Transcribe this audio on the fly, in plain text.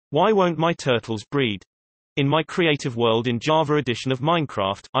Why won't my turtles breed? In my creative world in Java edition of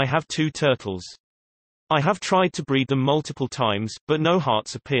Minecraft, I have 2 turtles. I have tried to breed them multiple times, but no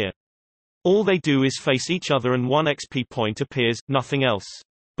hearts appear. All they do is face each other and 1 XP point appears, nothing else.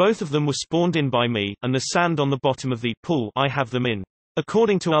 Both of them were spawned in by me, and the sand on the bottom of the pool I have them in.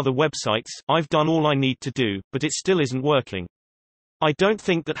 According to other websites, I've done all I need to do, but it still isn't working. I don't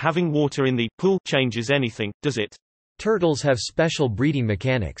think that having water in the pool changes anything, does it? Turtles have special breeding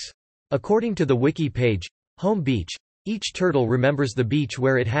mechanics. According to the wiki page, Home Beach, each turtle remembers the beach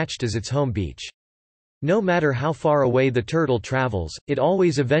where it hatched as its home beach. No matter how far away the turtle travels, it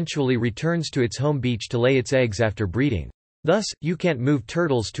always eventually returns to its home beach to lay its eggs after breeding. Thus, you can't move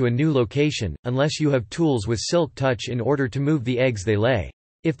turtles to a new location, unless you have tools with Silk Touch in order to move the eggs they lay.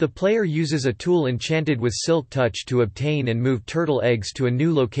 If the player uses a tool enchanted with Silk Touch to obtain and move turtle eggs to a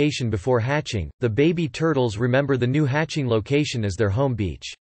new location before hatching, the baby turtles remember the new hatching location as their home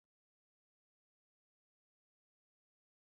beach.